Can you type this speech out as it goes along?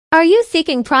Are you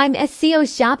seeking prime SCO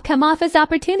shop come office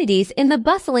opportunities in the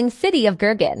bustling city of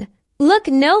Gurgaon? Look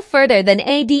no further than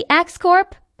ADX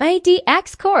Corp.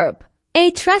 ADX Corp,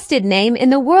 a trusted name in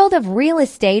the world of real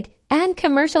estate and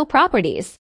commercial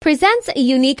properties, presents a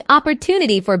unique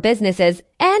opportunity for businesses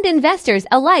and investors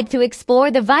alike to explore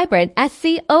the vibrant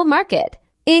SCO market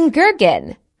in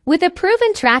Gurgaon. With a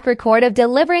proven track record of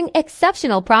delivering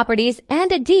exceptional properties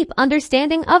and a deep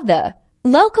understanding of the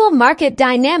local market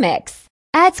dynamics,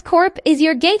 ADX Corp is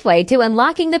your gateway to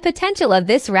unlocking the potential of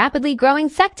this rapidly growing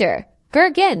sector.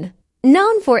 Gurgaon,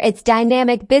 known for its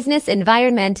dynamic business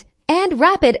environment and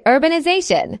rapid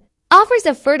urbanization, offers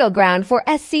a fertile ground for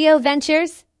SCO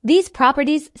ventures. These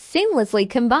properties seamlessly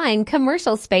combine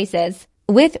commercial spaces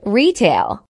with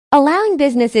retail, allowing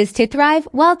businesses to thrive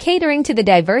while catering to the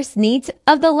diverse needs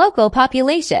of the local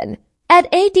population.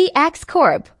 At ADX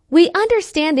Corp, we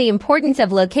understand the importance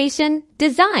of location,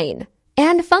 design,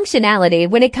 and functionality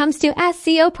when it comes to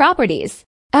SCO properties.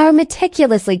 Our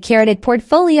meticulously curated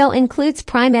portfolio includes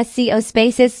prime SCO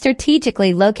spaces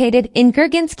strategically located in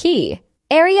Gurgaon's key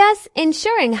areas,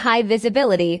 ensuring high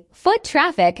visibility, foot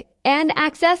traffic, and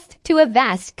access to a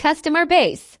vast customer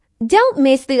base. Don't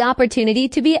miss the opportunity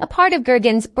to be a part of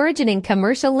Gurgaon's burgeoning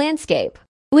commercial landscape.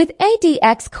 With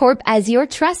ADX Corp as your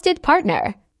trusted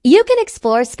partner, you can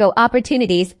explore SCO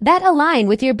opportunities that align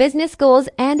with your business goals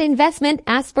and investment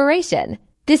aspiration.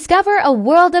 Discover a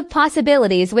world of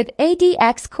possibilities with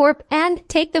ADX Corp and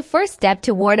take the first step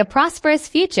toward a prosperous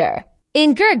future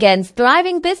in Gurgaon's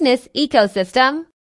thriving business ecosystem.